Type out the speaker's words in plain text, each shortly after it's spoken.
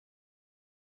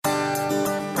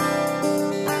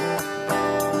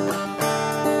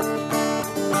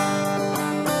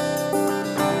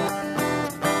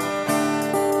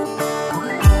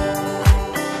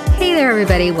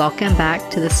everybody. Welcome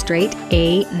back to the Straight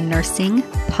A Nursing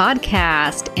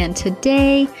Podcast. And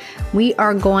today we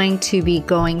are going to be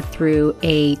going through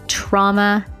a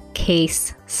trauma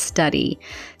case study.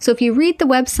 So if you read the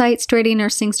website,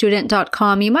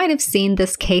 straightanursingstudent.com, you might have seen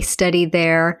this case study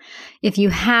there. If you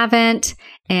haven't,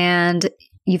 and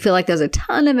you feel like there's a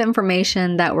ton of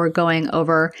information that we're going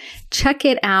over, check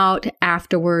it out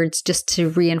afterwards just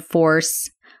to reinforce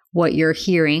what you're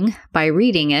hearing by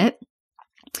reading it.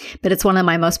 But it's one of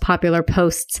my most popular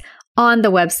posts on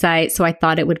the website, so I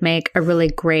thought it would make a really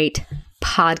great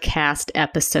podcast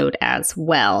episode as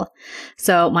well.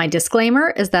 So my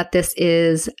disclaimer is that this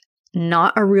is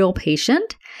not a real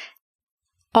patient.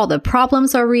 All the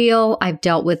problems are real. I've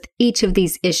dealt with each of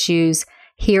these issues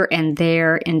here and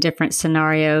there in different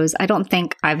scenarios. I don't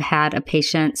think I've had a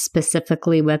patient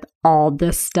specifically with all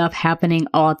this stuff happening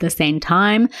all at the same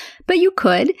time, but you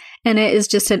could. And it is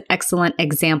just an excellent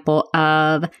example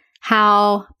of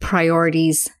how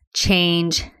priorities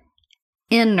change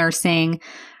in nursing,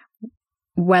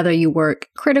 whether you work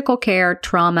critical care,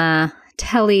 trauma,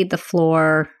 tele, the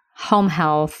floor, home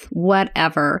health,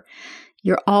 whatever.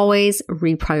 You're always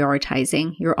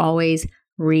reprioritizing. You're always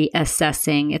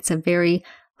reassessing. It's a very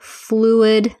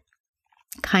fluid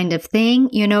kind of thing.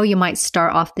 You know, you might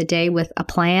start off the day with a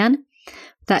plan.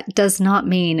 That does not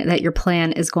mean that your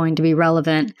plan is going to be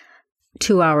relevant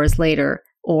 2 hours later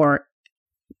or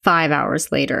 5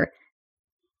 hours later.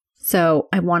 So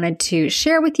I wanted to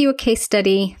share with you a case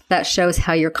study that shows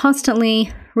how you're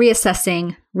constantly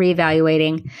reassessing,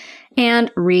 reevaluating,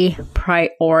 and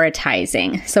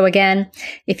reprioritizing. So again,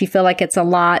 if you feel like it's a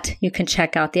lot, you can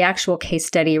check out the actual case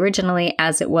study originally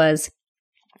as it was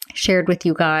shared with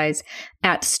you guys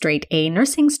at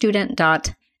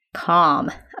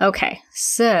straightanursingstudent.com. Okay,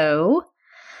 so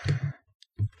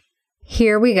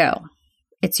here we go.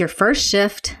 It's your first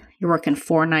shift. You're working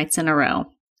 4 nights in a row.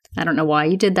 I don't know why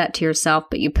you did that to yourself,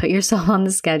 but you put yourself on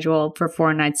the schedule for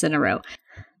 4 nights in a row.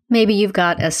 Maybe you've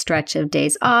got a stretch of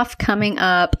days off coming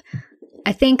up.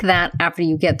 I think that after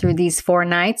you get through these 4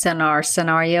 nights in our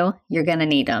scenario, you're going to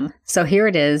need them. So here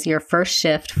it is, your first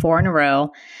shift, 4 in a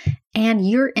row, and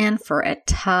you're in for a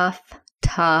tough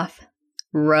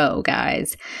row,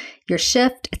 guys. Your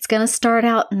shift, it's going to start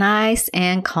out nice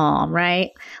and calm, right?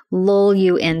 Lull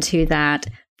you into that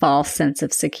false sense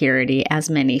of security, as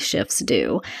many shifts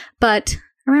do. But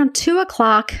around 2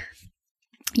 o'clock,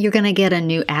 you're going to get a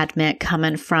new admit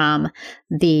coming from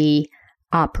the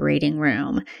operating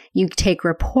room. You take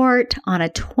report on a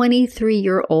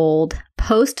 23-year-old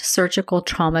post-surgical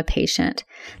trauma patient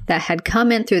that had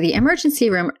come in through the emergency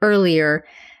room earlier,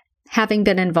 having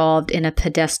been involved in a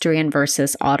pedestrian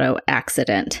versus auto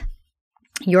accident.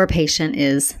 Your patient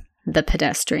is the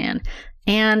pedestrian,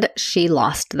 and she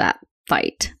lost that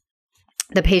fight.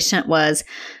 The patient was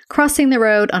crossing the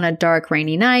road on a dark,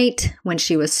 rainy night when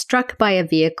she was struck by a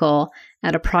vehicle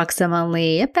at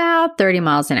approximately about 30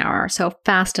 miles an hour, so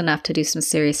fast enough to do some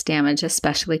serious damage,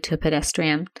 especially to a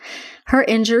pedestrian. Her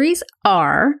injuries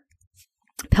are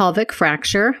pelvic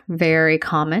fracture, very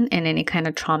common in any kind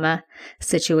of trauma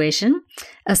situation,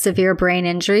 a severe brain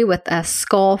injury with a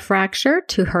skull fracture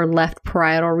to her left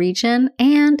parietal region,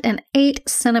 and an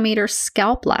 8-centimeter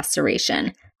scalp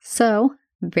laceration, so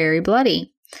very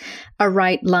bloody. A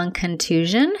right lung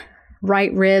contusion,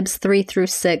 right ribs 3 through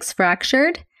 6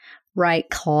 fractured, right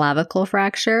clavicle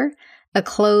fracture, a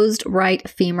closed right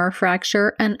femur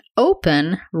fracture, an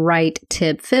open right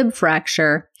tib fib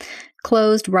fracture,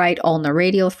 closed right ulnar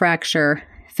radial fracture,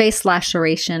 face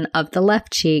laceration of the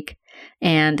left cheek,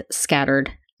 and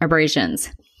scattered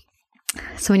abrasions.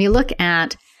 So when you look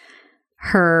at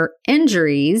her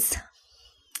injuries,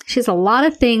 she has a lot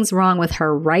of things wrong with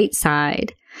her right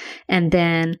side, and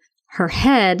then her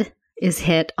head is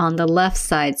hit on the left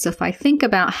side. So if I think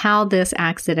about how this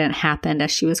accident happened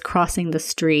as she was crossing the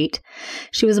street,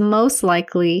 she was most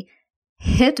likely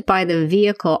hit by the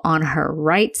vehicle on her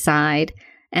right side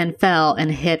and fell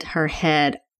and hit her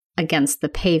head against the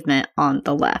pavement on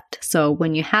the left. So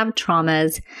when you have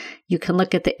traumas, you can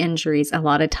look at the injuries a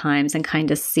lot of times and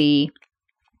kind of see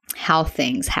how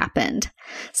things happened.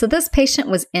 So this patient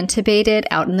was intubated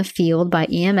out in the field by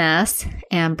EMS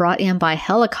and brought in by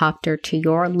helicopter to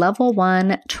your level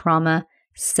 1 trauma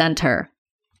center.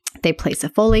 They place a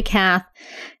Foley cath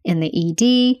in the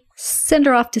ED, send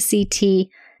her off to CT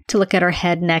to look at her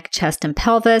head, neck, chest, and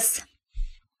pelvis.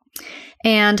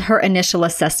 And her initial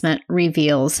assessment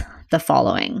reveals the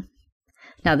following.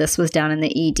 Now, this was down in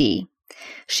the ED.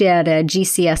 She had a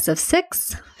GCS of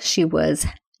 6. She was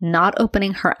not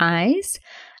opening her eyes,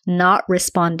 not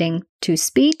responding to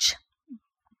speech,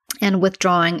 and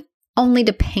withdrawing only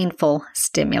to painful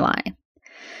stimuli.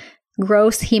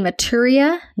 Gross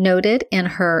hematuria noted in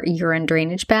her urine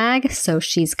drainage bag. So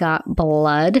she's got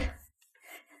blood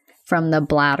from the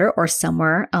bladder or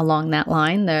somewhere along that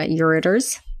line, the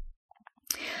ureters.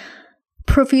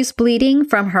 Profuse bleeding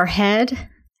from her head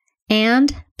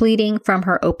and bleeding from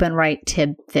her open right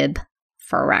tib-fib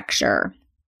fracture.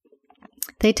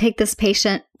 They take this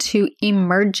patient to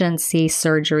emergency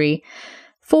surgery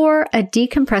for a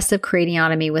decompressive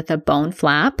craniotomy with a bone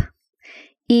flap,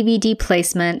 EVD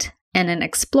placement, and an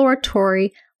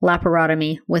exploratory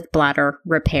laparotomy with bladder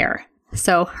repair.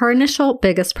 So her initial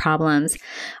biggest problems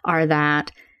are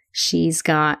that she's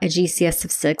got a GCS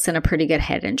of 6 and a pretty good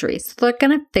head injury. So they're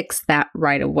going to fix that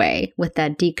right away with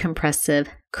that decompressive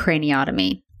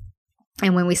craniotomy.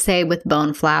 And when we say with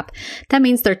bone flap, that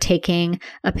means they're taking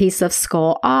a piece of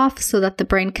skull off so that the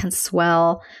brain can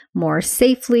swell more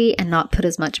safely and not put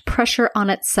as much pressure on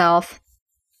itself.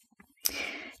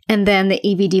 And then the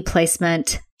EVD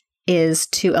placement is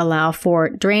to allow for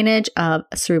drainage of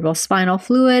cerebral spinal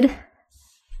fluid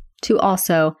to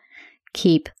also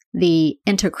keep the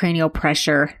intracranial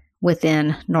pressure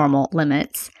within normal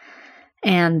limits.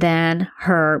 And then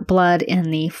her blood in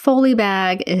the Foley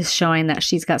bag is showing that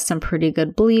she's got some pretty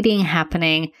good bleeding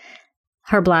happening.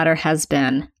 Her bladder has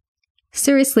been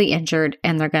seriously injured,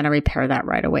 and they're going to repair that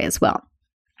right away as well.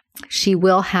 She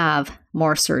will have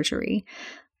more surgery.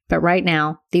 But right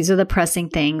now, these are the pressing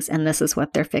things, and this is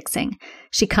what they're fixing.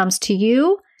 She comes to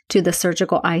you, to the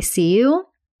surgical ICU.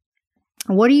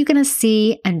 What are you going to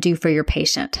see and do for your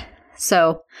patient?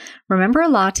 So remember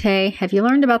latte. Have you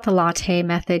learned about the latte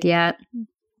method yet?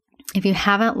 If you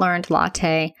haven't learned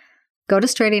latte, go to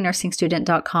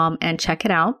straightanursingstudent.com and check it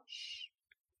out.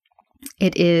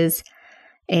 It is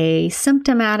a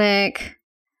symptomatic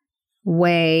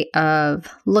way of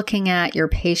looking at your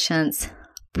patient's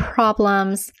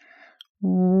problems,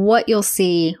 what you'll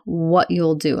see, what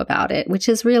you'll do about it, which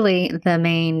is really the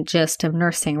main gist of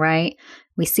nursing, right?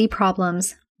 We see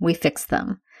problems, we fix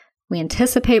them. We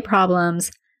anticipate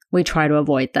problems, we try to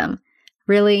avoid them.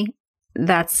 Really,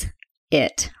 that's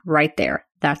it right there.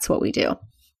 That's what we do.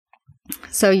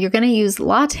 So you're going to use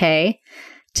latte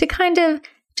to kind of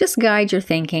just guide your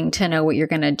thinking to know what you're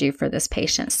going to do for this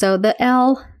patient. So the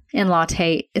L in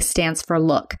latte stands for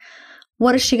look.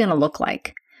 What is she going to look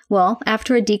like? Well,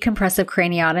 after a decompressive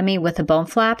craniotomy with a bone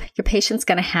flap, your patient's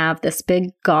going to have this big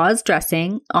gauze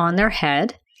dressing on their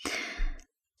head.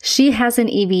 She has an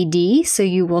EVD, so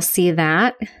you will see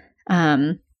that.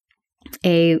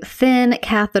 A thin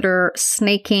catheter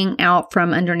snaking out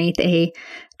from underneath a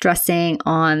dressing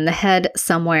on the head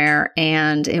somewhere,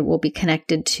 and it will be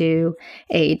connected to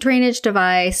a drainage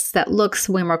device that looks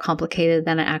way more complicated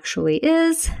than it actually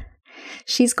is.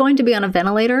 She's going to be on a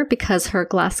ventilator because her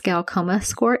Glasgow coma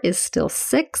score is still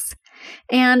 6,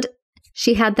 and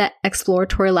she had that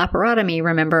exploratory laparotomy,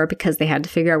 remember, because they had to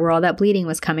figure out where all that bleeding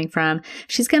was coming from.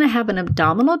 She's going to have an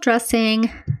abdominal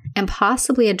dressing and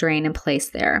possibly a drain in place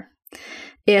there.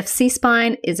 If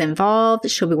C-spine is involved,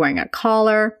 she'll be wearing a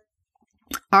collar.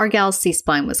 Our gal's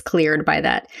C-spine was cleared by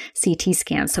that CT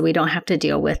scan, so we don't have to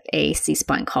deal with a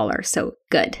C-spine collar. So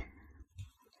good.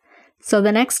 So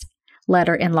the next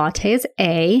letter in latte is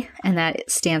A, and that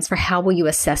stands for how will you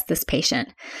assess this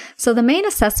patient. So the main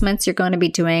assessments you're going to be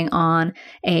doing on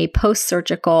a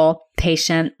post-surgical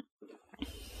patient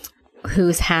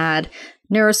who's had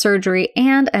neurosurgery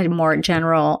and a more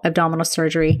general abdominal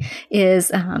surgery is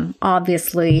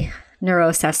obviously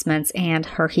neuroassessments and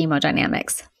her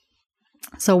hemodynamics.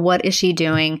 So what is she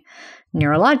doing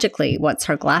neurologically? What's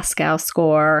her Glasgow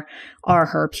score? Are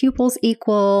her pupils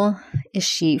equal? Is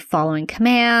she following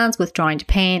commands, withdrawing to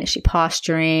pain? Is she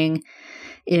posturing?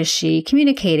 Is she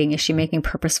communicating? Is she making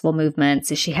purposeful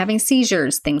movements? Is she having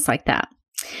seizures? Things like that.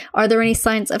 Are there any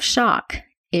signs of shock?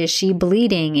 Is she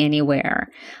bleeding anywhere?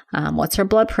 What's her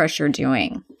blood pressure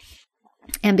doing?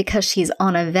 And because she's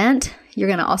on a vent, you're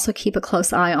going to also keep a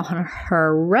close eye on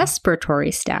her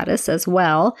respiratory status as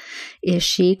well. Is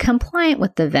she compliant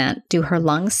with the vent? Do her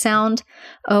lungs sound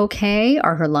okay?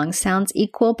 Are her lung sounds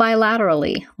equal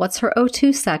bilaterally? What's her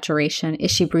O2 saturation?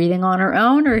 Is she breathing on her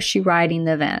own or is she riding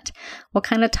the vent? What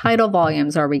kind of tidal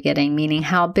volumes are we getting? Meaning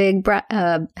how big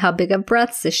of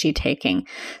breaths is she taking?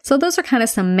 So those are kind of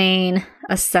some main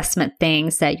assessment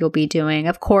things that you'll be doing.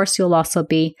 Of course, you'll also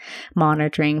be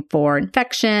monitoring for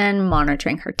infection,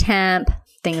 monitoring her temp,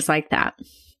 things like that.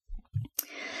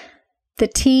 The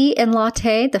T in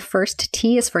latte, the first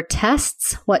T is for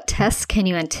tests. What tests can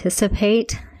you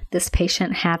anticipate this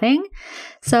patient having?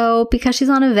 So because she's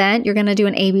on a vent, you're going to do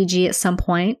an ABG at some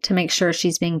point to make sure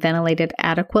she's being ventilated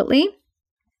adequately.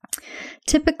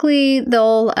 Typically,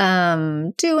 they'll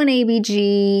do an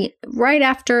ABG right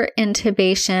after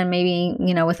intubation, maybe,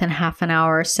 within half an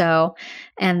hour or so.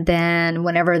 And then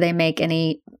whenever they make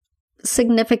any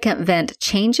significant vent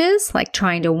changes, like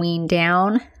trying to wean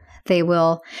down, they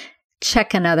will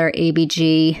check another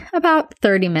ABG about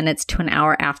 30 minutes to an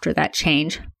hour after that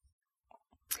change.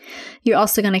 You're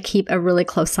also going to keep a really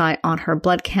close eye on her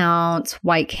blood counts,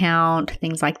 white count,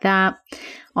 things like that,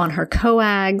 on her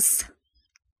coags.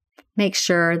 Make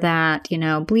sure that,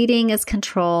 bleeding is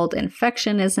controlled,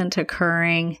 infection isn't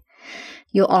occurring.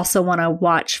 You'll also want to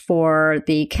watch for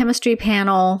the chemistry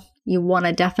panel. You want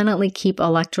to definitely keep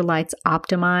electrolytes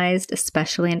optimized,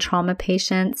 especially in trauma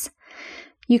patients.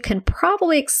 You can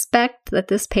probably expect that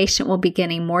this patient will be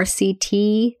getting more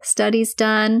CT studies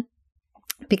done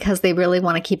because they really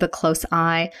want to keep a close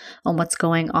eye on what's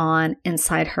going on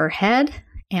inside her head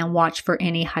and watch for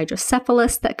any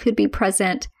hydrocephalus that could be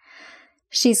present.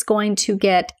 She's going to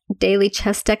get daily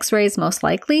chest x-rays most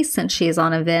likely since she is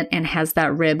on a vent and has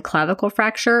that rib clavicle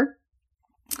fracture.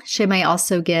 She may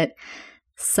also get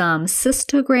some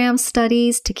cystogram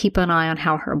studies to keep an eye on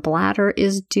how her bladder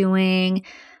is doing.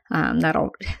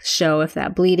 That'll show if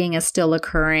that bleeding is still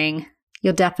occurring.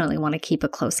 You'll definitely want to keep a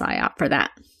close eye out for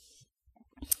that.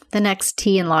 The next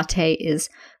T in Latte is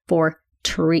for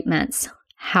treatments.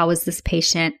 How is this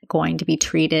patient going to be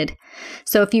treated?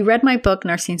 So if you read my book,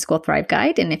 Nursing School Thrive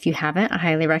Guide, and if you haven't, I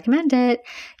highly recommend it,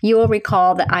 you will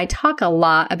recall that I talk a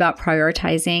lot about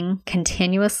prioritizing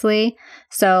continuously.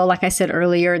 So like I said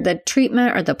earlier, the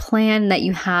treatment or the plan that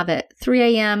you have at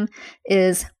 3 a.m.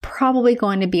 is probably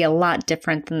going to be a lot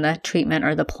different than the treatment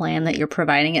or the plan that you're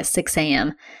providing at 6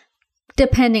 a.m.,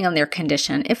 depending on their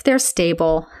condition. If they're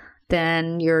stable,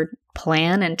 then your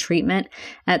plan and treatment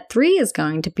at 3 is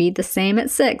going to be the same at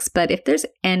 6. But if there's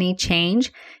any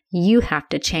change, you have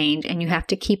to change and you have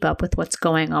to keep up with what's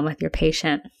going on with your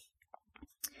patient.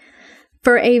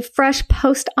 For a fresh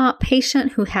post-op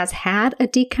patient who has had a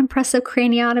decompressive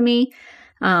craniotomy,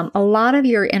 a lot of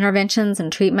your interventions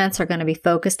and treatments are going to be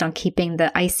focused on keeping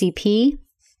the ICP,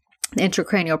 the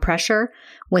intracranial pressure,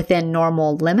 within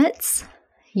normal limits.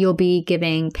 You'll be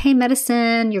giving pain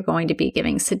medicine, you're going to be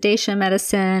giving sedation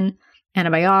medicine,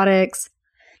 antibiotics.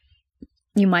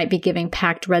 You might be giving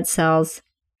packed red cells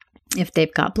if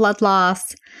they've got blood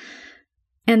loss.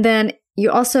 And then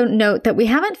you also note that we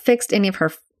haven't fixed any of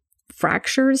her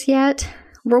fractures yet.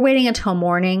 We're waiting until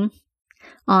morning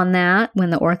on that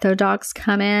when the ortho docs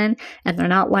come in, and they're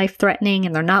not life-threatening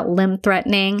and they're not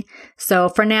limb-threatening. So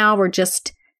for now, we're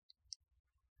just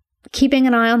keeping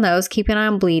an eye on those, keeping an eye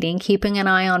on bleeding, keeping an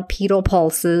eye on pedal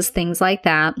pulses, things like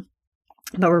that.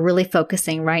 But we're really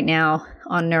focusing right now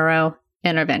on neuro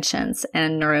interventions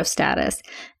and neurostatus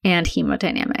and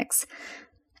hemodynamics.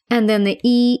 And then the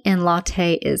E in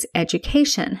Latte is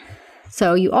education.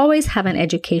 So you always have an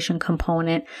education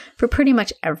component for pretty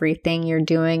much everything you're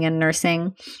doing in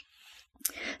nursing.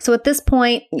 So at this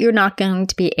point, you're not going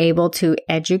to be able to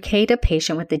educate a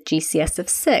patient with a GCS of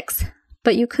 6.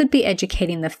 But you could be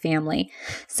educating the family.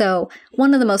 So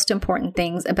one of the most important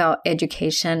things about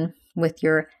education with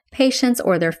your patients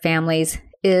or their families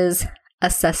is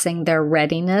assessing their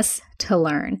readiness to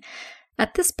learn.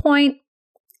 At this point,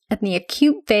 at the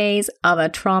acute phase of a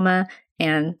trauma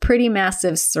and pretty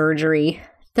massive surgery,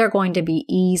 they're going to be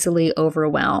easily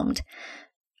overwhelmed.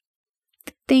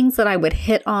 The things that I would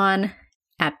hit on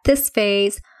at this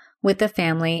phase with the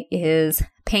family is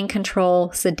pain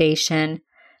control, sedation,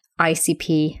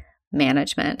 ICP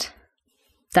management.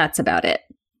 That's about it.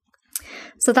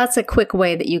 So that's a quick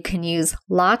way that you can use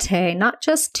Latte, not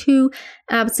just to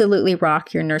absolutely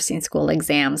rock your nursing school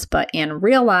exams, but in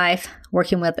real life,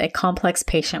 working with a complex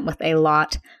patient with a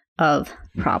lot of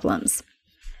problems.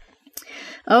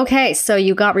 Okay, so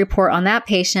you got report on that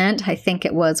patient. I think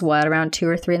it was around 2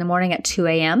 or 3 in the morning at 2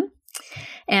 a.m.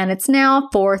 And it's now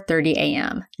 4:30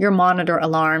 a.m. Your monitor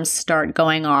alarms start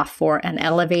going off for an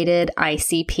elevated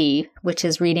ICP, which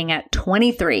is reading at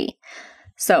 23.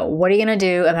 So what are you going to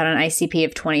do about an ICP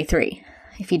of 23?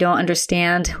 If you don't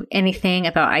understand anything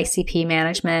about ICP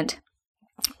management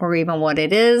or even what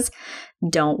it is,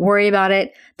 don't worry about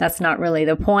it. That's not really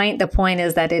the point. The point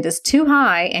is that it is too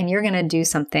high and you're going to do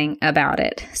something about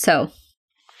it. So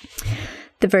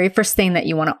the very first thing that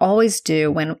you want to always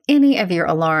do when any of your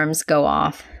alarms go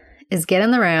off is get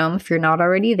in the room if you're not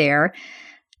already there.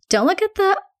 Don't look at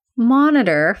the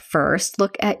monitor first.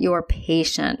 Look at your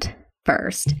patient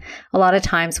first. A lot of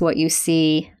times what you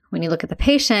see when you look at the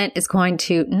patient is going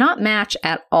to not match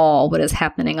at all what is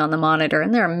happening on the monitor.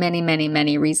 And there are many, many,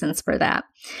 many reasons for that.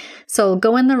 So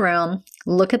go in the room,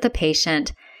 look at the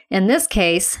patient, In this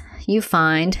case, you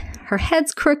find her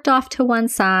head's crooked off to one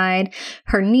side,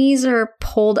 her knees are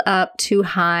pulled up too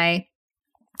high,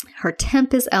 her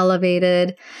temp is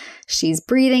elevated, she's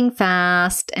breathing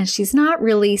fast, and she's not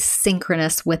really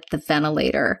synchronous with the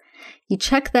ventilator. You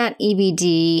check that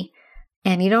EVD,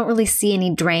 and you don't really see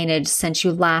any drainage since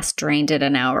you last drained it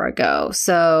an hour ago.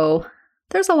 So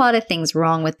there's a lot of things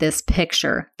wrong with this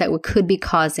picture that could be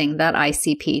causing that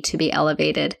ICP to be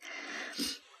elevated.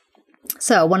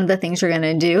 So one of the things you're going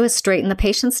to do is straighten the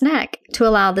patient's neck to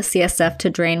allow the CSF to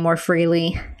drain more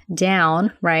freely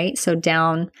down, right? So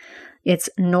down its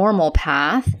normal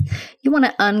path. You want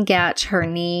to ungatch her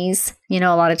knees. You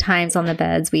know, a lot of times on the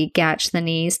beds, we gatch the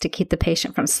knees to keep the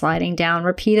patient from sliding down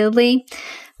repeatedly.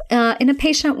 In a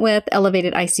patient with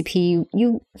elevated ICP,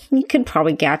 you can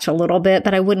probably gatch a little bit,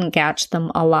 but I wouldn't gatch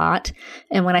them a lot.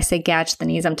 And when I say gatch the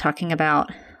knees, I'm talking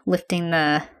about lifting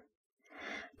the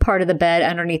part of the bed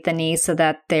underneath the knees so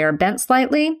that they're bent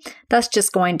slightly. That's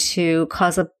just going to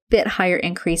cause a bit higher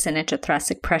increase in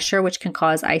intrathoracic pressure, which can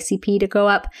cause ICP to go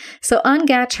up. So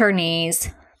ungatch her knees.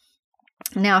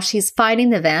 Now she's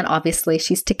fighting the vent. Obviously,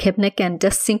 she's tachypnic and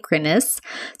dysynchronous.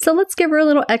 So let's give her a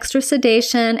little extra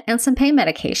sedation and some pain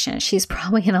medication. She's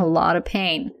probably in a lot of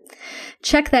pain.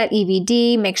 Check that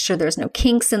EVD. Make sure there's no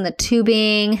kinks in the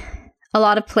tubing. A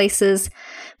lot of places,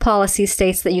 policy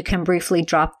states that you can briefly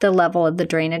drop the level of the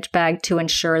drainage bag to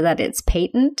ensure that it's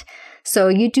patent. So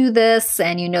you do this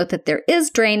and you note that there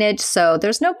is drainage, so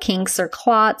there's no kinks or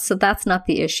clots, so that's not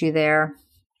the issue there.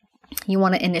 You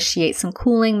want to initiate some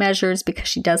cooling measures because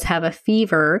she does have a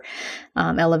fever.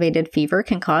 Elevated fever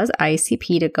can cause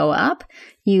ICP to go up.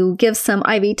 You give some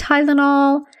IV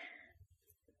Tylenol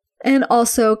and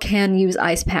also can use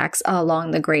ice packs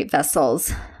along the great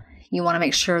vessels. You want to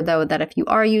make sure, though, that if you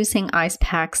are using ice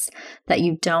packs, that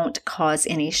you don't cause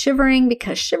any shivering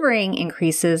because shivering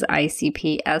increases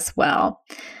ICP as well.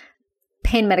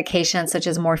 Pain medications such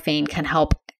as morphine can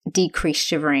help decrease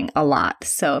shivering a lot.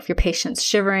 So if your patient's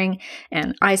shivering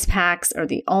and ice packs are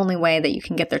the only way that you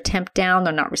can get their temp down,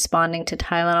 they're not responding to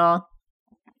Tylenol,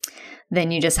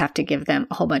 then you just have to give them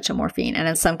a whole bunch of morphine. And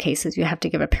in some cases, you have to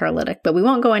give a paralytic. But we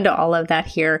won't go into all of that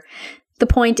here. The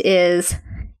point is,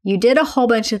 you did a whole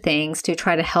bunch of things to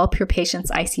try to help your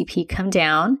patient's ICP come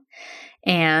down,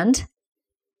 and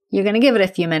you're going to give it a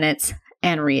few minutes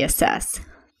and reassess.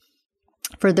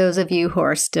 For those of you who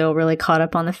are still really caught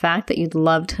up on the fact that you'd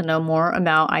love to know more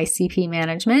about ICP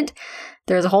management,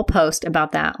 there's a whole post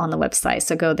about that on the website.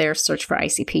 So go there, search for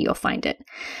ICP, you'll find it.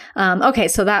 Okay,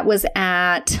 so that was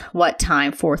at what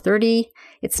time? 4:30.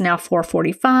 It's now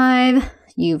 4:45.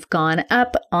 You've gone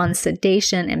up on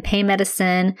sedation and pain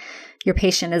medicine. Your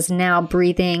patient is now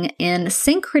breathing in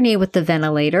synchrony with the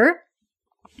ventilator.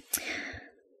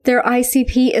 Their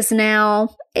ICP is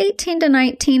now 18 to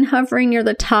 19, hovering near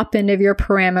the top end of your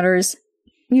parameters.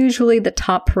 Usually the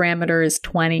top parameter is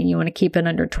 20. You want to keep it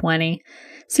under 20.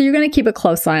 So you're going to keep a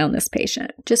close eye on this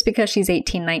patient. Just because she's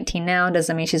 18, 19 now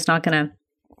doesn't mean she's not going to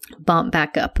bump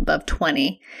back up above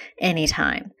 20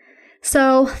 anytime.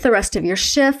 So the rest of your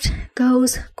shift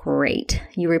goes great.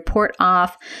 You report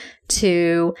off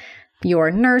to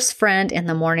your nurse friend in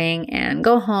the morning and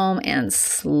go home and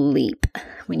sleep.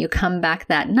 When you come back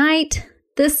that night,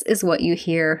 this is what you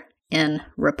hear in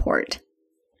report.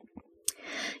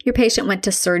 Your patient went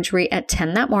to surgery at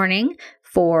 10 that morning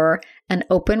for an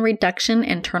open reduction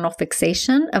internal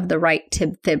fixation of the right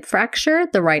tib-fib fracture,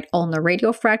 the right ulnar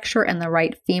radial fracture, and the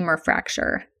right femur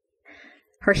fracture.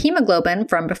 Her hemoglobin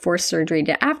from before surgery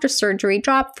to after surgery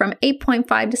dropped from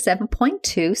 8.5 to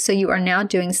 7.2, so you are now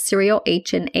doing serial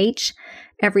H&H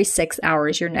every 6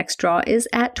 hours. Your next draw is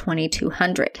at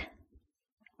 2200.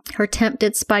 Her temp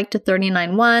did spike to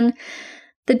 39.1.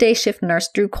 The day shift nurse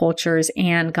drew cultures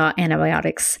and got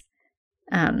antibiotics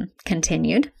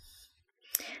continued.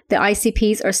 The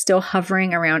ICPs are still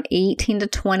hovering around 18 to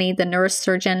 20. The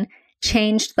neurosurgeon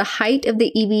changed the height of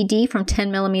the EVD from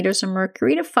 10 millimeters of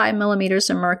mercury to 5 millimeters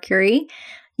of mercury.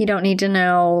 You don't need to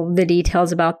know the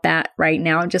details about that right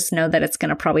now. Just know that it's going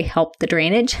to probably help the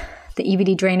drainage. The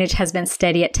EVD drainage has been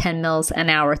steady at 10 mils an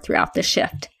hour throughout the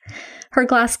shift. Her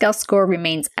Glasgow score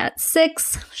remains at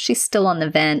 6. She's still on the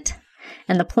vent.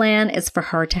 And the plan is for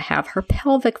her to have her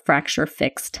pelvic fracture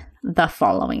fixed the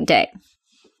following day.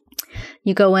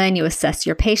 You go in, you assess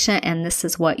your patient, and this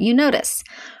is what you notice.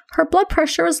 Her blood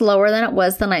pressure is lower than it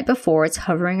was the night before. It's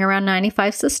hovering around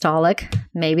 95 systolic.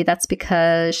 Maybe that's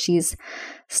because she's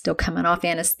still coming off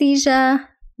anesthesia.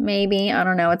 Maybe, I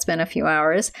don't know, it's been a few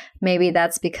hours. Maybe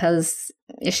that's because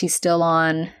is she still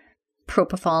on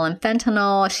propofol and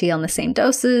fentanyl? Is she on the same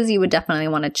doses? You would definitely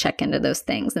want to check into those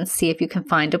things and see if you can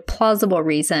find a plausible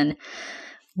reason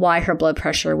why her blood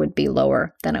pressure would be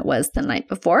lower than it was the night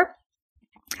before.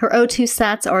 Her O2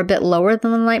 sats are a bit lower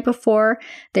than the night before.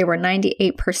 They were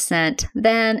 98%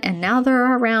 then, and now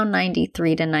they're around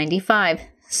 93 to 95.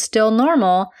 Still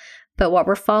normal, but what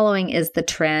we're following is the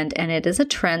trend, and it is a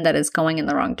trend that is going in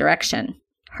the wrong direction.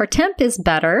 Her temp is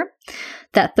better.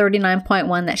 That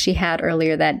 39.1 that she had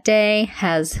earlier that day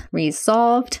has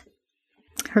resolved.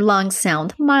 Her lungs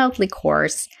sound mildly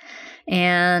coarse,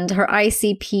 and her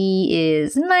ICP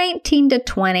is 19 to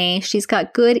 20. She's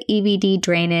got good EVD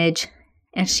drainage,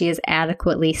 and she is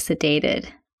adequately sedated.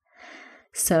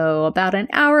 So about an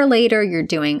hour later, you're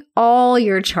doing all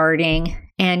your charting,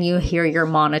 and you hear your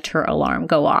monitor alarm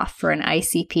go off for an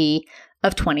ICP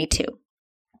of 22.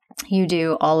 You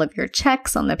do all of your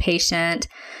checks on the patient,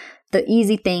 the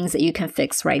easy things that you can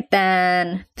fix right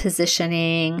then,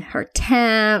 positioning, her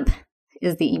temp,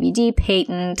 is the EVD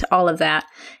patent, all of that.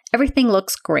 Everything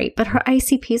looks great, but her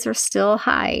ICPs are still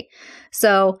high.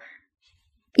 So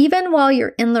even while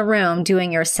you're in the room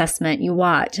doing your assessment, you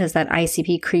watch as that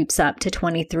ICP creeps up to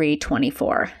 23,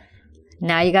 24.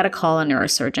 Now you got to call a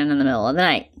neurosurgeon in the middle of the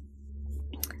night.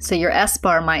 So your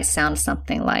SBAR might sound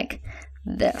something like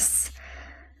this.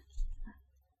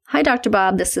 Hi, Dr.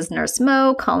 Bob. This is Nurse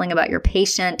Mo calling about your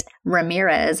patient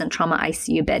Ramirez in Trauma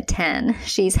ICU Bed 10.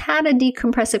 She's had a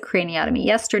decompressive craniotomy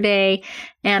yesterday,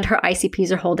 and her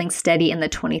ICPs are holding steady in the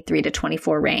 23 to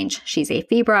 24 range. She's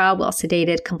afebrile, well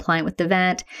sedated, compliant with the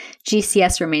vent.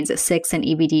 GCS remains at 6, and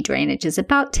EVD drainage is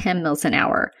about 10 mils an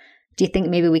hour. Do you think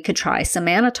maybe we could try some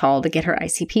mannitol to get her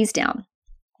ICPs down?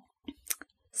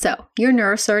 So your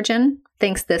neurosurgeon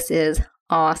thinks this is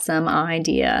awesome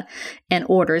idea and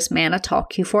orders mannitol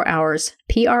Q4 hours,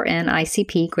 PRN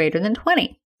ICP greater than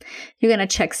 20. You're going to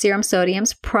check serum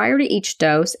sodiums prior to each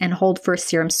dose and hold for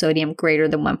serum sodium greater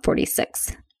than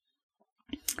 146.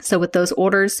 So with those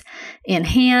orders in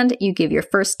hand, you give your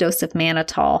first dose of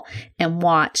mannitol and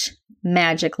watch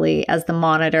magically as the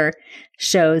monitor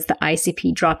shows the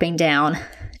ICP dropping down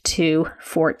to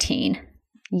 14.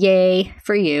 Yay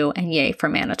for you and yay for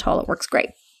mannitol. It works great.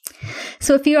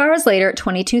 So a few hours later at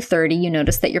 22:30, you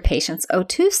notice that your patient's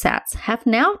O2 sats have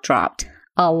now dropped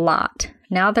a lot.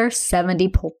 Now they're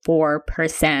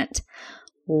 74%.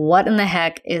 What in the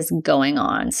heck is going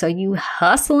on? So you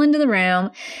hustle into the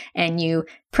room and you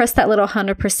press that little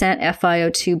 100%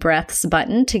 FiO2 breaths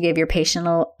button to give your patient a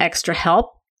little extra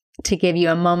help, to give you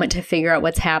a moment to figure out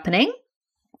what's happening.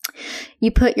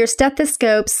 You put your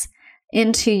stethoscopes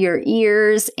into your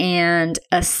ears and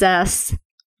assess,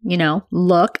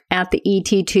 look at the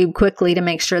ET tube quickly to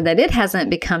make sure that it hasn't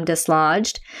become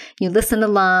dislodged. You listen to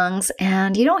lungs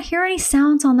and you don't hear any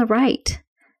sounds on the right.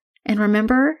 And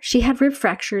remember, she had rib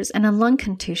fractures and a lung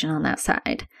contusion on that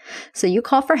side. So you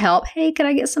call for help. Hey, could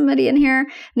I get somebody in here?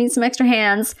 I need some extra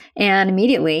hands. And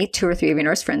immediately 2 or 3 of your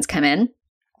nurse friends come in.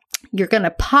 You're going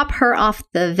to pop her off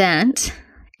the vent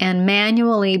and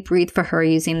manually breathe for her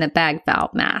using the bag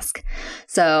valve mask.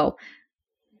 So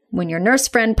when your nurse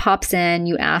friend pops in,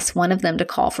 you ask one of them to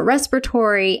call for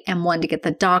respiratory and one to get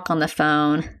the doc on the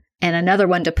phone and another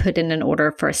one to put in an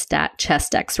order for a stat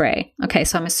chest x-ray. Okay,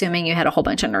 so I'm assuming you had a whole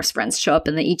bunch of nurse friends show up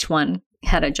and that each one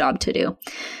had a job to do.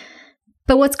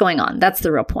 But what's going on? That's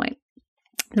the real point.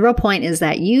 The real point is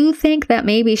that you think that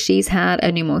maybe she's had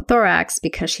a pneumothorax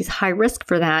because she's high risk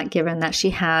for that, given that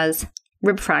she has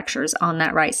rib fractures on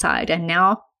that right side. And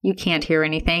now you can't hear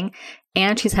anything.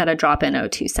 And she's had a drop in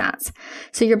O2 sats.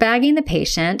 So you're bagging the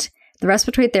patient. The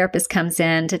respiratory therapist comes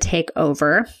in to take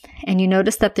over. And you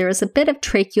notice that there is a bit of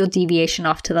tracheal deviation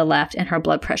off to the left and her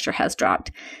blood pressure has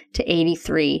dropped to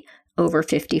 83 over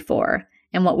 54.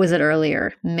 And what was it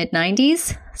earlier?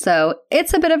 Mid-90s? So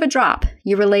it's a bit of a drop.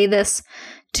 You relay this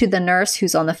to the nurse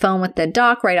who's on the phone with the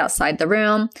doc right outside the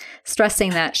room, stressing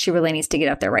that she really needs to get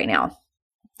out there right now.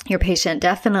 Your patient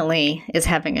definitely is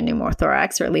having a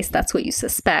pneumothorax, or at least that's what you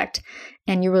suspect,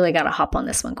 and you really got to hop on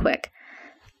this one quick.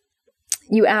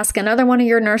 You ask another one of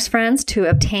your nurse friends to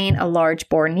obtain a large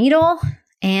bore needle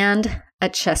and a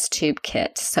chest tube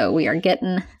kit. So we are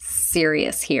getting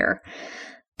serious here.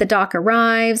 The doc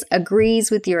arrives,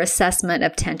 agrees with your assessment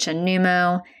of tension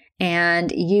pneumo,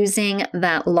 and using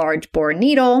that large bore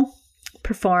needle,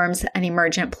 performs an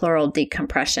emergent pleural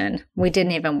decompression. We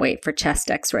didn't even wait for chest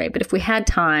x-ray, but if we had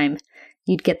time,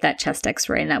 you'd get that chest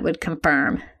x-ray and that would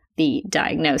confirm the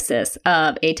diagnosis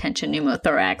of a tension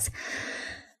pneumothorax.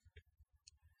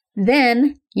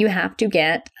 Then you have to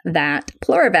get that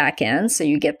Pleurovac in. So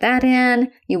you get that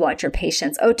in, you watch your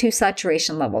patient's O2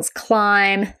 saturation levels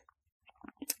climb,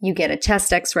 you get a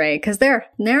chest x-ray because there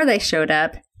they showed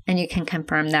up and you can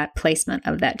confirm that placement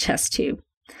of that chest tube.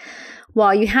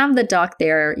 While you have the doc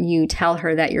there, you tell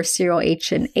her that your serial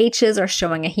H&Hs are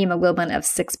showing a hemoglobin of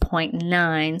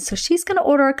 6.9. So she's going to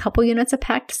order a couple units of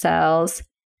packed cells.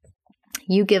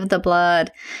 You give the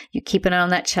blood, you keep an eye on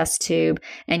that chest tube,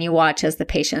 and you watch as the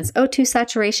patient's O2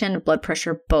 saturation and blood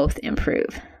pressure both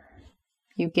improve.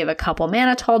 You give a couple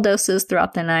mannitol doses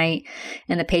throughout the night,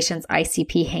 and the patient's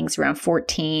ICP hangs around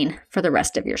 14 for the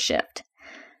rest of your shift.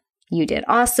 You did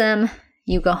awesome.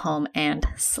 You go home and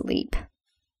sleep.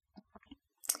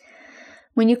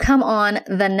 When you come on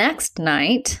the next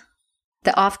night,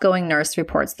 the off-going nurse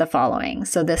reports the following.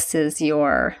 So this is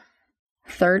your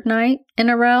third night in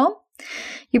a row.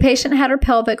 Your patient had her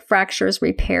pelvic fractures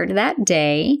repaired that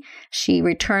day. She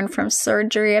returned from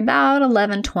surgery about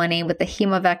 11:20 with a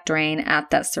Hemovac drain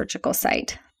at that surgical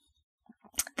site.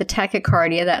 The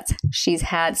tachycardia that she's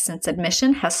had since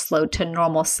admission has slowed to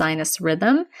normal sinus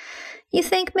rhythm. You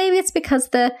think maybe it's because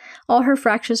all her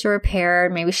fractures are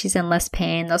repaired. Maybe she's in less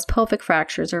pain. Those pelvic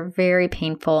fractures are very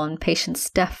painful, and patients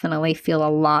definitely feel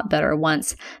a lot better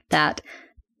once that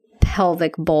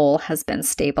pelvic bowl has been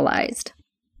stabilized.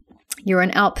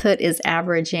 Urine output is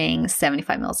averaging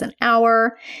 75 mils an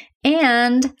hour.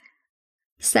 And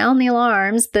sound the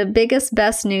alarms. The biggest,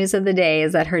 best news of the day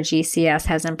is that her GCS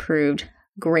has improved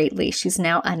greatly. She's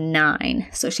now a 9.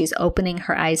 So she's opening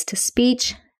her eyes to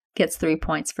speech. Gets 3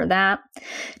 points for that.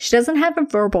 She doesn't have a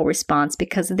verbal response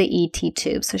because of the ET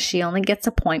tube, so she only gets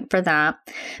a point for that,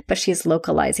 but she's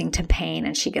localizing to pain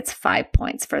and she gets 5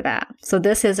 points for that. So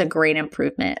this is a great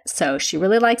improvement. So she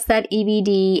really likes that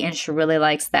EVD and she really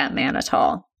likes that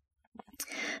mannitol.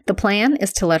 The plan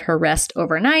is to let her rest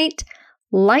overnight,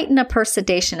 lighten up her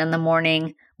sedation in the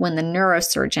morning when the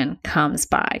neurosurgeon comes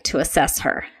by to assess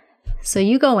her. So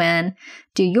you go in,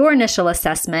 do your initial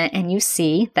assessment, and you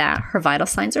see that her vital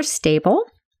signs are stable.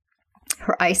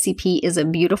 Her ICP is a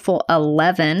beautiful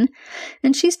 11,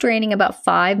 and she's draining about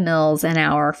 5 mils an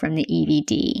hour from the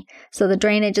EVD. So the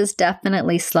drainage is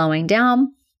definitely slowing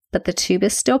down, but the tube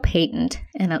is still patent,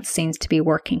 and it seems to be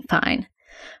working fine.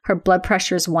 Her blood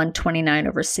pressure is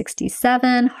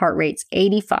 129/67, heart rate's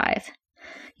 85.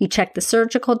 You check the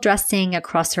surgical dressing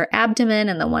across her abdomen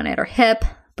and the one at her hip.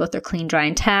 Both are clean, dry,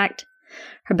 intact.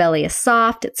 Her belly is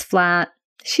soft, it's flat.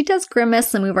 She does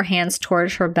grimace and move her hands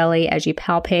towards her belly as you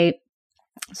palpate.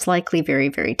 It's likely very,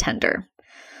 very tender.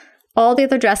 All the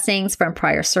other dressings from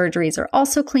prior surgeries are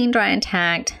also clean, dry,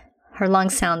 intact. Her lung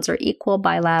sounds are equal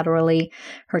bilaterally.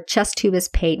 Her chest tube is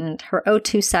patent. Her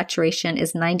O2 saturation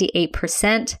is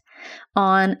 98%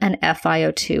 on an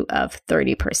FiO2 of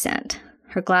 30%.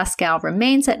 Her Glasgow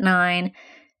remains at 9.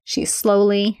 She's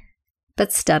slowly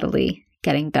but steadily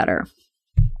getting better.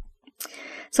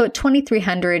 So at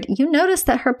 2300, you notice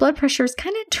that her blood pressure is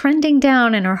kind of trending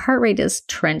down and her heart rate is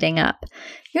trending up.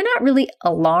 You're not really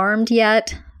alarmed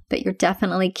yet, but you're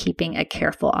definitely keeping a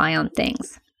careful eye on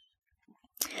things.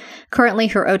 Currently,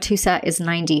 her O2 sat is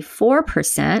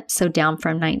 94%, so down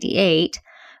from 98.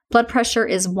 Blood pressure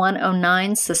is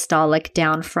 109 systolic,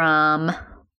 down from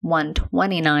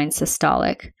 129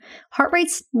 systolic. Heart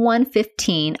rate's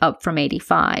 115, up from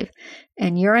 85.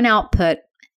 And urine output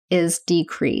is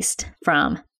decreased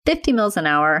from 50 mils an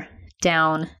hour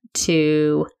down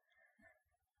to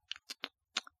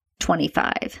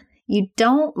 25. You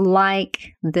don't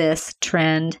like this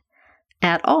trend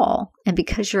at all. And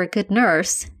because you're a good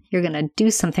nurse, you're going to do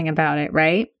something about it,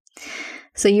 right?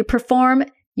 So you perform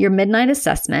your midnight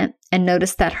assessment and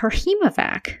notice that her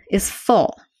Hemovac is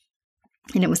full.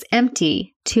 And it was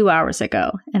empty 2 hours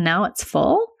ago, and now it's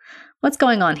full? What's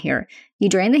going on here? You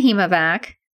drain the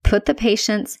Hemovac, pull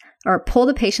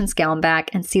the patient's gown back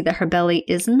and see that her belly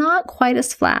is not quite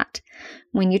as flat.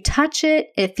 When you touch it,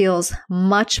 it feels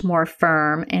much more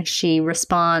firm, and she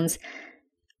responds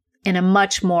in a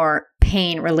much more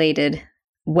pain-related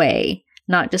way.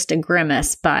 Not just a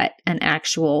grimace, but an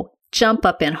actual jump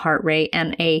up in heart rate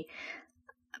and a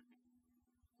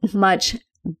much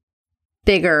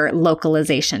bigger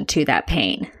localization to that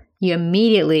pain. You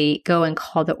immediately go and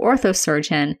call the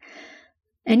orthosurgeon,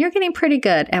 and you're getting pretty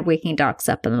good at waking docs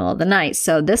up in the middle of the night.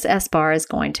 So this S-bar is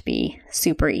going to be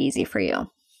super easy for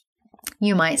you.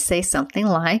 You might say something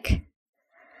like,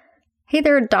 "Hey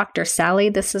there, Dr. Sally.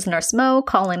 This is Nurse Mo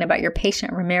calling about your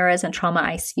patient Ramirez in trauma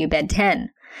ICU bed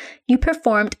 10. You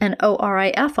performed an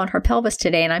ORIF on her pelvis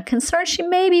today, and I'm concerned she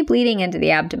may be bleeding into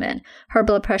the abdomen. Her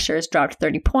blood pressure has dropped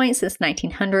 30 points since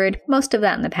 1900, most of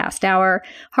that in the past hour.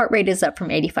 Heart rate is up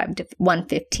from 85 to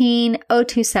 115.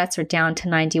 O2 sats are down to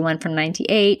 91 from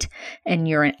 98, and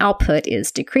urine output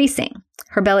is decreasing.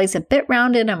 Her belly's a bit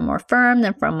rounded and more firm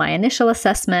than from my initial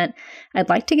assessment. I'd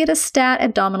like to get a stat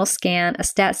abdominal scan, a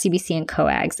stat CBC, and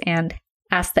coags, and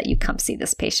ask that you come see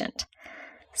this patient."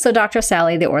 So Dr.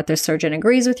 Sally, the orthosurgeon,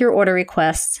 agrees with your order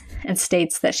requests and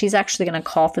states that she's actually going to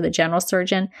call for the general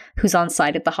surgeon who's on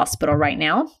site at the hospital right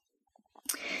now.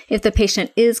 If the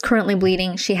patient is currently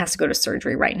bleeding, she has to go to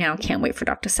surgery right now. Can't wait for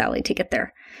Dr. Sally to get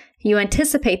there. You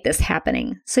anticipate this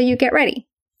happening, so you get ready.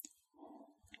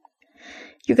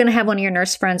 You're going to have one of your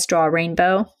nurse friends draw a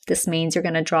rainbow. This means you're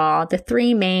going to draw the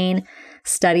 3 main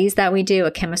studies that we do,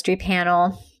 a chemistry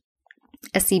panel,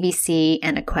 a CBC,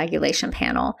 and a coagulation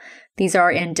panel. These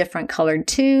are in different colored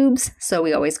tubes, so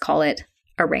we always call it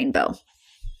a rainbow.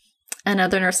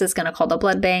 Another nurse is going to call the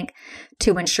blood bank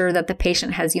to ensure that the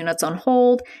patient has units on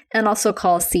hold, and also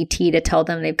call CT to tell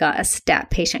them they've got a stat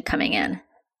patient coming in.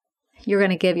 You're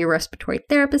going to give your respiratory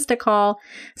therapist a call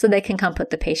so they can come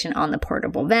put the patient on the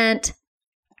portable vent,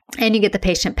 and you get the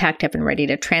patient packed up and ready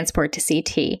to transport to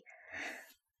CT.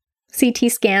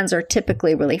 CT scans are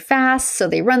typically really fast, so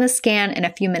they run the scan, and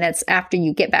a few minutes after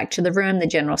you get back to the room, the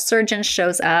general surgeon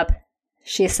shows up.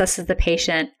 She assesses the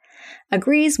patient,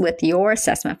 agrees with your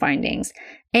assessment findings,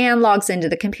 and logs into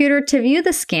the computer to view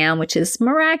the scan, which is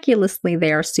miraculously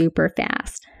there super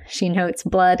fast. She notes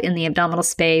blood in the abdominal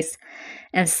space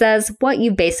and says what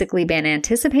you've basically been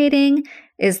anticipating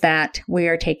is that we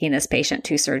are taking this patient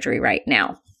to surgery right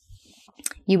now.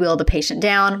 You wheel the patient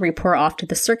down, report off to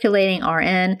the circulating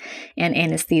RN and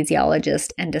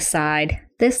anesthesiologist, and decide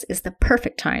this is the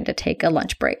perfect time to take a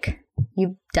lunch break.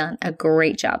 You've done a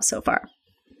great job so far.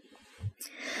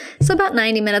 So about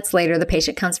 90 minutes later, the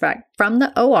patient comes back from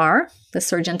the OR. The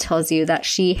surgeon tells you that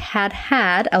she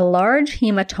had a large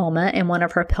hematoma in one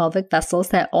of her pelvic vessels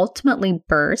that ultimately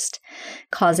burst,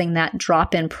 causing that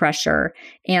drop in pressure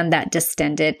and that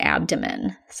distended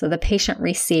abdomen. So the patient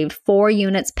received 4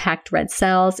 units packed red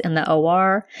cells in the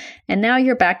OR, and now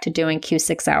you're back to doing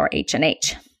Q6-hour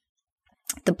H&H.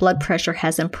 The blood pressure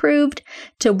has improved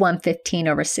to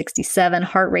 115/67,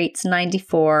 heart rate's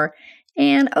 94,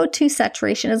 and O2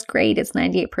 saturation is great, it's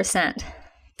 98%.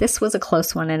 This was a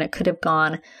close one, and it could have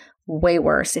gone way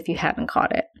worse if you haven't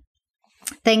caught it.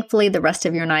 Thankfully, the rest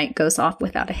of your night goes off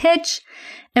without a hitch,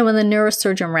 and when the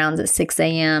neurosurgeon rounds at 6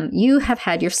 a.m., you have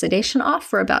had your sedation off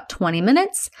for about 20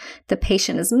 minutes. The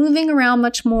patient is moving around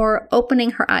much more,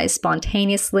 opening her eyes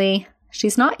spontaneously.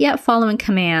 She's not yet following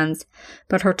commands,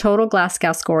 but her total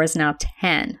Glasgow score is now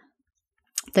 10.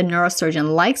 The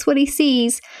neurosurgeon likes what he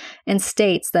sees and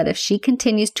states that if she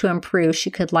continues to improve,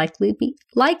 she could likely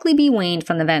be weaned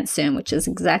from the vent soon, which is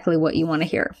exactly what you want to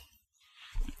hear.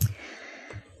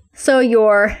 So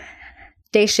your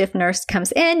day shift nurse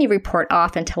comes in, you report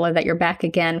off and tell her that you're back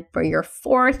again for your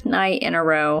 4th night in a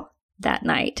row that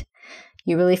night.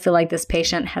 You really feel like this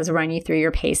patient has run you through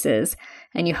your paces,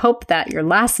 and you hope that your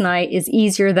last night is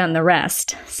easier than the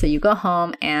rest. So you go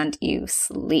home and you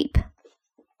sleep.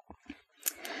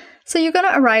 So you're going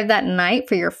to arrive that night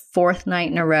for your 4th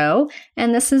night in a row,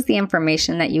 and this is the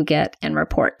information that you get and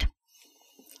report.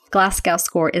 Glasgow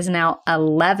score is now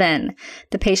 11.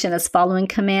 The patient is following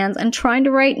commands and trying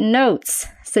to write notes.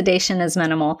 Sedation is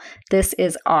minimal. This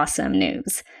is awesome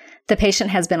news. The patient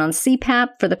has been on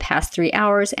CPAP for the past 3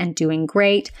 hours and doing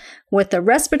great, with a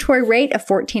respiratory rate of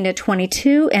 14 to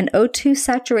 22 and O2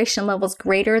 saturation levels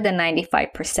greater than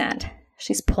 95%.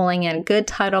 She's pulling in good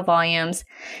tidal volumes,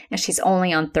 and she's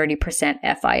only on 30%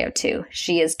 FiO2.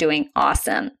 She is doing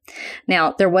awesome.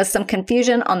 Now, there was some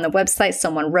confusion on the website.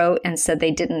 Someone wrote and said they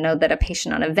didn't know that a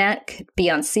patient on a vent could be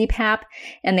on CPAP,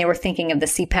 and they were thinking of the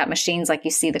CPAP machines like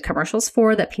you see the commercials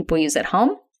for that people use at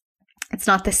home. It's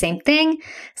not the same thing.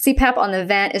 CPAP on the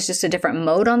vent is just a different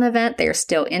mode on the vent. They are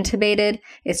still intubated.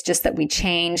 It's just that we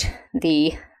change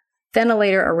the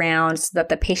ventilator around so that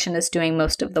the patient is doing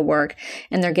most of the work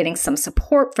and they're getting some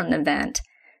support from the vent.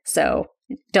 So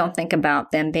don't think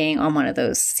about them being on one of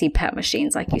those CPAP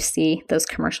machines like you see those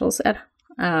commercials at,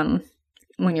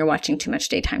 when you're watching too much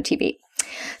daytime TV.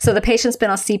 So the patient's been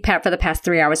on CPAP for the past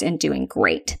 3 hours and doing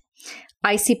great.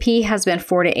 ICP has been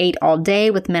 4 to 8 all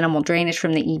day with minimal drainage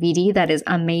from the EVD. That is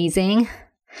amazing.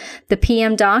 The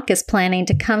PM doc is planning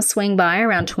to come swing by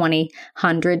around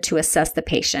 2000 to assess the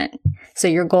patient. So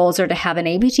your goals are to have an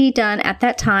ABG done at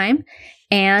that time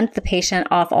and the patient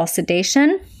off all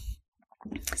sedation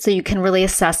so you can really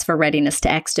assess for readiness to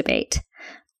extubate.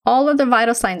 All of the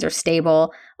vital signs are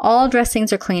stable, all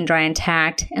dressings are clean, dry,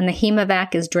 intact, and the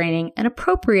hemovac is draining an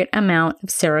appropriate amount of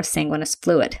serosanguinous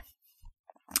fluid.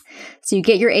 So you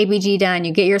get your ABG done,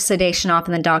 you get your sedation off,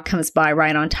 and the doc comes by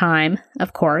right on time,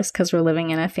 of course, because we're living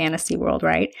in a fantasy world,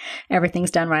 right?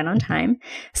 Everything's done right on time.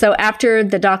 So after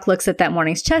the doc looks at that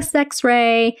morning's chest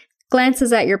x-ray,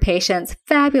 glances at your patient's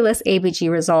fabulous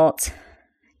ABG results,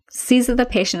 sees that the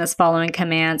patient is following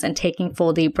commands and taking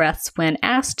full deep breaths when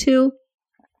asked to,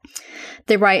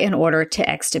 They write in order to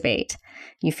extubate.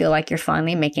 You feel like you're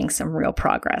finally making some real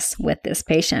progress with this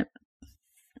patient.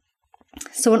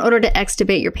 So in order to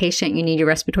extubate your patient, you need your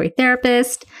respiratory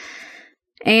therapist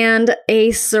and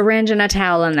a syringe and a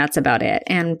towel, and that's about it,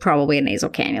 and probably a nasal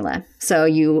cannula. So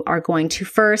you are going to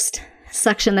first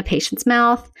suction the patient's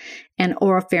mouth and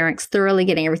oropharynx thoroughly,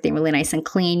 getting everything really nice and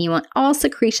clean. You want all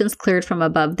secretions cleared from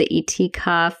above the ET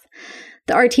cuff.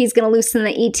 The RT is going to loosen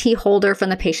the ET holder from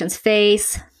the patient's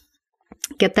face.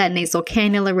 Get that nasal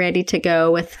cannula ready to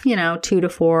go with, 2 to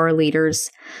 4 liters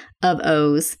of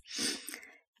O's.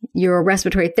 Your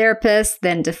respiratory therapist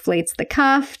then deflates the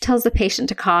cuff, tells the patient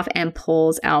to cough, and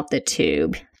pulls out the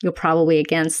tube. You'll probably,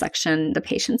 again, suction the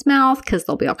patient's mouth because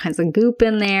there'll be all kinds of goop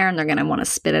in there and they're going to want to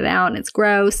spit it out and it's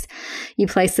gross. You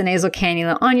place the nasal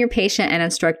cannula on your patient and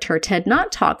instruct her to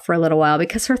not talk for a little while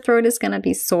because her throat is going to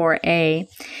be sore,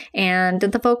 and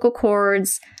the vocal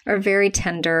cords are very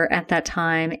tender at that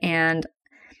time. And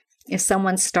if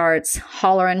someone starts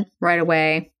hollering right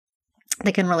away,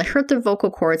 they can really hurt their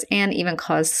vocal cords and even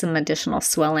cause some additional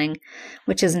swelling,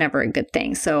 which is never a good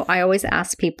thing. So I always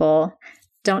ask people,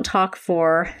 don't talk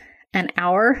for an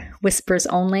hour, whispers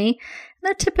only.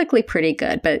 They're typically pretty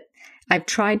good, but I've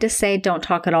tried to say don't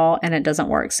talk at all and it doesn't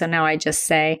work. So now I just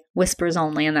say whispers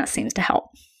only, and that seems to help.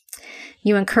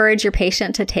 You encourage your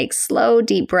patient to take slow,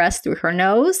 deep breaths through her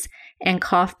nose and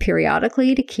cough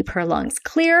periodically to keep her lungs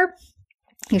clear.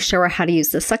 You show her how to use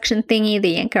the suction thingy,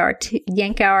 the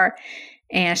Yankauer,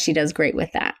 and she does great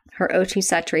with that. Her O2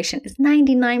 saturation is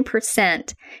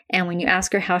 99%, and when you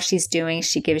ask her how she's doing,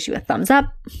 she gives you a thumbs up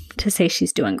to say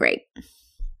she's doing great.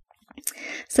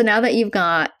 So now that you've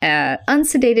got an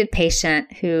unsedated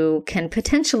patient who can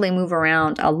potentially move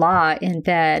around a lot in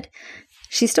bed,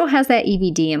 she still has that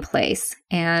EVD in place.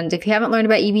 And if you haven't learned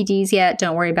about EVDs yet,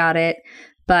 don't worry about it.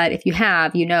 But if you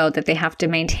have, you know that they have to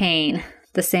maintain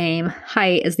the same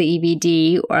height as the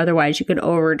EVD, or otherwise you could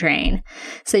overdrain.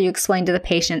 So you explain to the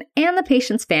patient and the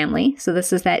patient's family, so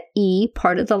this is that E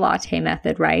part of the latte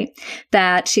method, right?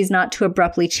 That she's not to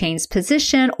abruptly change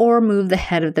position or move the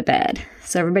head of the bed.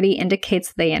 So everybody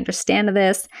indicates they understand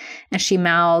this, and she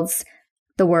mouths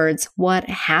the words, "What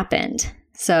happened?"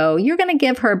 So you're going to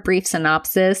give her a brief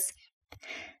synopsis.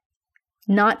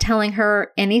 Not telling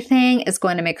her anything is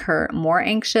going to make her more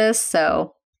anxious,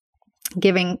 so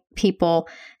giving people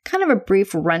kind of a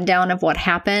brief rundown of what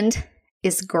happened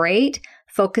is great.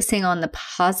 Focusing on the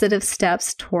positive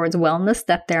steps towards wellness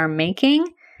that they're making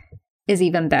is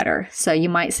even better. So you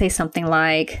might say something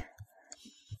like,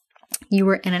 you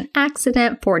were in an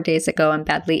accident 4 days ago and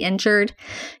badly injured.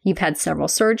 You've had several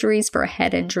surgeries for a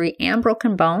head injury and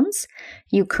broken bones.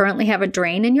 You currently have a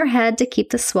drain in your head to keep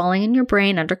the swelling in your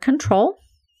brain under control.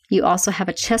 You also have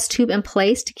a chest tube in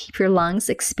place to keep your lungs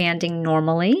expanding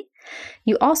normally.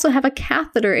 You also have a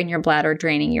catheter in your bladder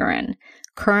draining urine.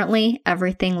 Currently,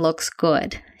 everything looks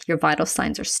good. Your vital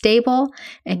signs are stable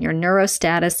and your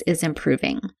neurostatus is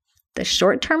improving. The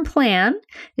short-term plan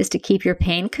is to keep your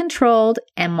pain controlled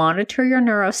and monitor your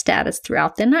neurostatus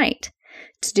throughout the night.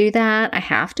 To do that, I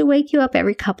have to wake you up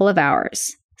every couple of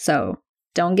hours. So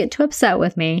don't get too upset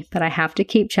with me, but I have to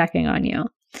keep checking on you.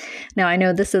 Now, I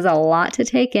know this is a lot to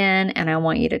take in, and I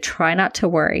want you to try not to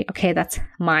worry. Okay, that's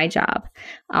my job.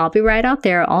 I'll be right out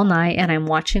there all night, and I'm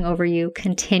watching over you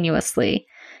continuously.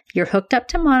 You're hooked up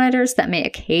to monitors that may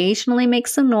occasionally make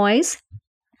some noise.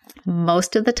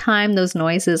 Most of the time, those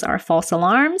noises are false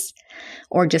alarms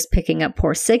or just picking up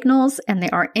poor signals, and they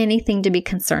aren't anything to be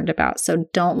concerned about. So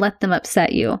don't let them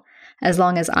upset you. As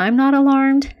long as I'm not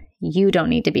alarmed, you don't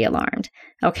need to be alarmed.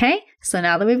 Okay? So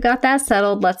now that we've got that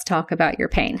settled, let's talk about your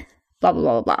pain. Blah, blah,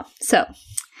 blah, blah, blah. So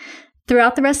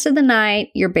throughout the rest of the night,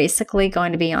 you're basically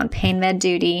going to be on pain med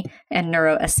duty and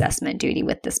neuro assessment duty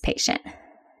with this patient.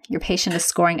 Your patient is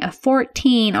scoring a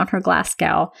 14 on her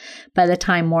Glasgow by the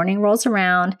time morning rolls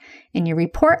around, and you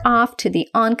report off to the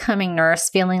oncoming nurse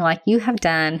feeling like you have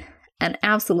done an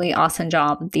absolutely awesome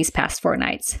job these past 4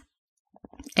 nights.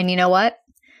 And you know what?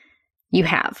 You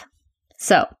have.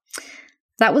 So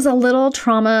that was a little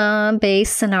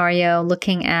trauma-based scenario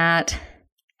looking at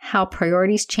how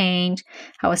priorities change,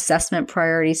 how assessment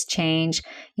priorities change.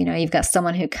 You know, you've got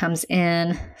someone who comes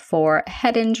in for a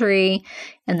head injury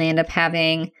and they end up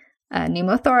having a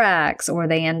pneumothorax, or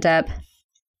they end up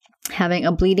having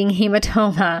a bleeding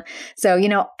hematoma. So, you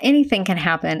know, anything can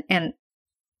happen. And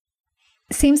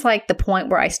it seems like the point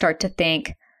where I start to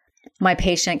think, my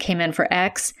patient came in for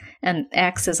X and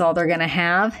X is all they're going to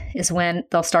have, is when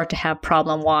they'll start to have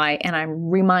problem Y. And I'm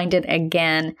reminded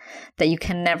again that you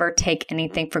can never take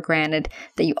anything for granted,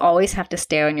 that you always have to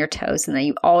stay on your toes, and that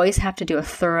you always have to do a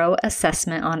thorough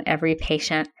assessment on every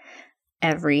patient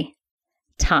every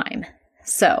time.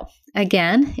 So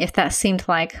again, if that seemed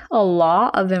like a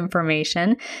lot of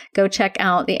information, go check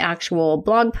out the actual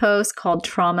blog post called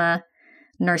Trauma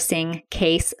Nursing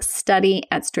Case Study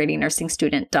at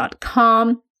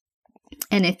straightnursingstudent.com.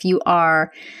 And if you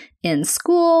are in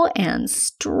school and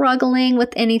struggling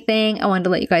with anything, I wanted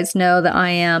to let you guys know that I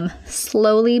am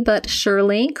slowly but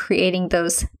surely creating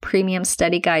those premium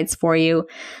study guides for you.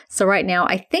 So right now,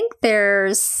 I think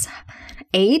there's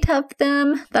 8 of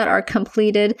them that are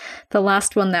completed. The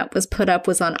last one that was put up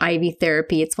was on IV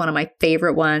therapy. It's one of my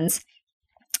favorite ones.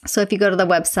 So if you go to the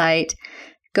website,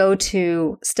 go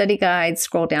to study guides,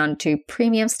 scroll down to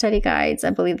premium study guides.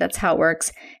 I believe that's how it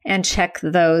works, and check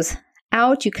those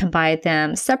out. You can buy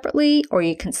them separately, or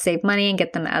you can save money and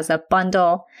get them as a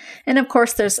bundle. And of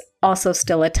course, there's also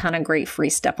still a ton of great free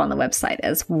stuff on the website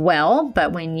as well.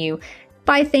 But when you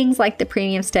buy things like the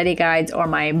premium study guides or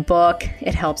my book,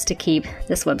 it helps to keep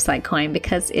this website going,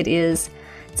 because it's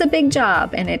a big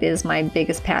job, and it is my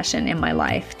biggest passion in my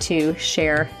life to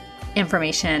share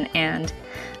information and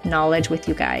knowledge with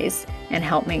you guys and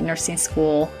help make nursing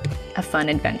school a fun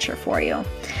adventure for you.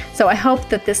 So I hope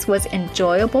that this was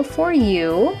enjoyable for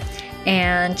you,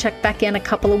 and check back in a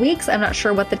couple of weeks. I'm not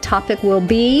sure what the topic will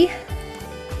be.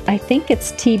 I think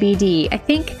it's TBD. I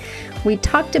think we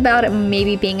talked about it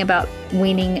maybe being about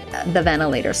weaning the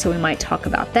ventilator, so we might talk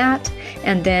about that.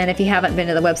 And then if you haven't been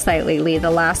to the website lately,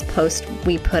 the last post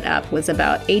we put up was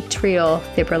about atrial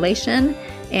fibrillation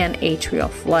and atrial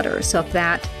flutter. So if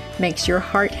that makes your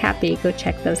heart happy, go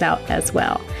check those out as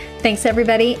well. Thanks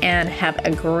everybody, and have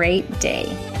a great day.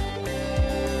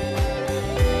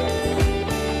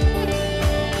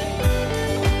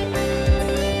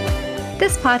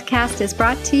 This podcast is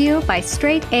brought to you by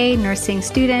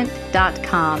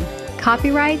straightanursingstudent.com.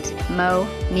 Copyright Mo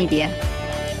Media.